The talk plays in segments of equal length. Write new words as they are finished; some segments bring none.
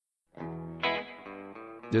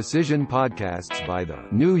Decision podcasts by the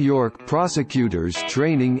New York Prosecutors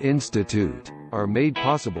Training Institute are made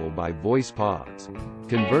possible by VoicePods.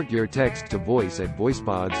 Convert your text to voice at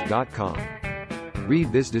voicepods.com.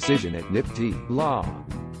 Read this decision at NYPTI Law.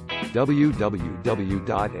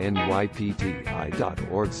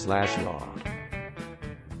 www.nypti.org/law.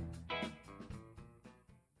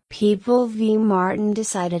 People v. Martin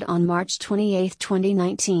decided on March 28,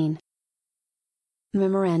 2019.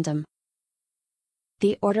 Memorandum.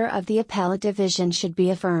 The order of the Appellate Division should be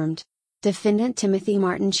affirmed. Defendant Timothy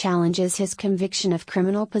Martin challenges his conviction of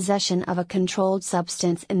criminal possession of a controlled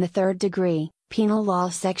substance in the third degree, Penal Law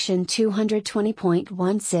Section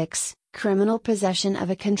 220.16, criminal possession of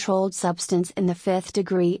a controlled substance in the fifth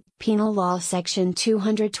degree, Penal Law Section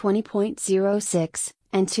 220.06,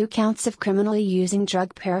 and 2 counts of criminally using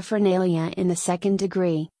drug paraphernalia in the second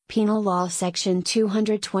degree, Penal Law Section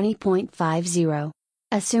 220.50.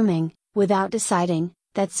 Assuming, without deciding,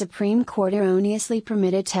 that Supreme Court erroneously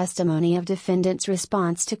permitted testimony of defendant's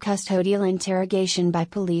response to custodial interrogation by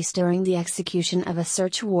police during the execution of a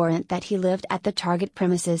search warrant that he lived at the target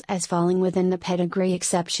premises as falling within the pedigree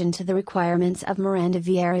exception to the requirements of Miranda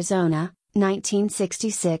v. Arizona,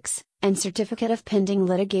 1966, and Certificate of Pending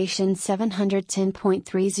Litigation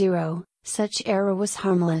 710.30, such error was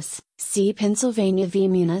harmless. See Pennsylvania v.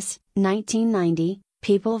 Muniz, 1990,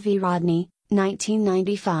 People v. Rodney,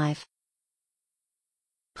 1995.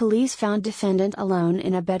 Police found defendant alone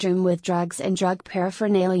in a bedroom with drugs and drug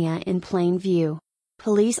paraphernalia in plain view.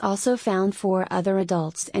 Police also found 4 other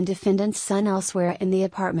adults and defendant's son elsewhere in the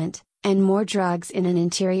apartment, and more drugs in an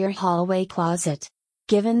interior hallway closet.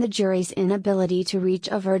 Given the jury's inability to reach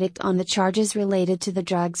a verdict on the charges related to the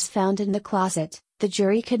drugs found in the closet, the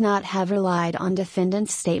jury could not have relied on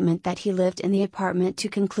defendant's statement that he lived in the apartment to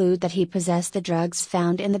conclude that he possessed the drugs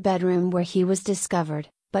found in the bedroom where he was discovered,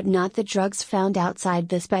 but not the drugs found outside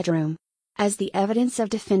this bedroom. As the evidence of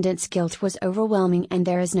defendant's guilt was overwhelming and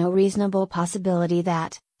there is no reasonable possibility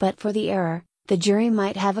that, but for the error, the jury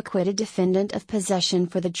might have acquitted defendant of possession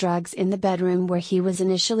for the drugs in the bedroom where he was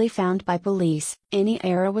initially found by police, any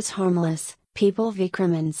error was harmless. People v.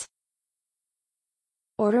 Crimmins.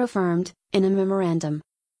 Order affirmed, in a memorandum.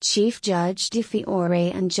 Chief Judge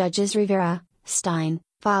DeFiore and Judges Rivera, Stein,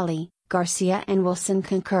 Foley, Garcia and Wilson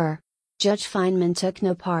concur. Judge Feinman took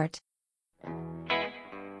no part.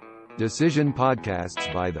 Decision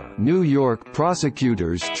podcasts by the New York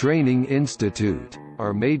Prosecutors Training Institute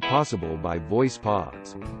are made possible by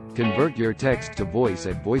VoicePods. Convert your text to voice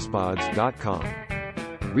at voicepods.com.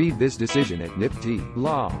 Read this decision at NYPTI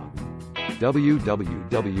Law.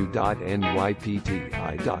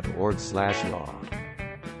 www.nypti.org/law.